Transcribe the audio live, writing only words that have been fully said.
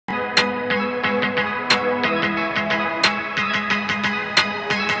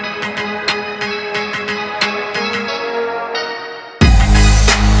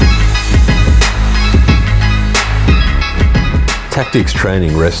Tactix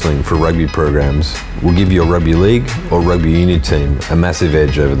training wrestling for rugby programs will give your rugby league or rugby union team a massive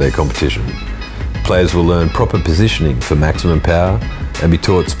edge over their competition. Players will learn proper positioning for maximum power and be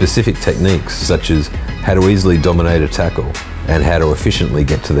taught specific techniques such as how to easily dominate a tackle and how to efficiently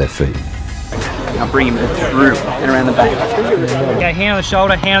get to their feet. I'll bring him through and around the back. Okay, hand on the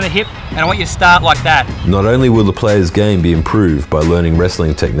shoulder, hand on the hip, and I want you to start like that. Not only will the player's game be improved by learning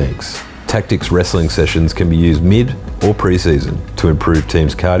wrestling techniques, Tactix wrestling sessions can be used mid or pre-season to improve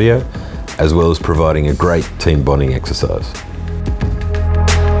teams' cardio, as well as providing a great team bonding exercise.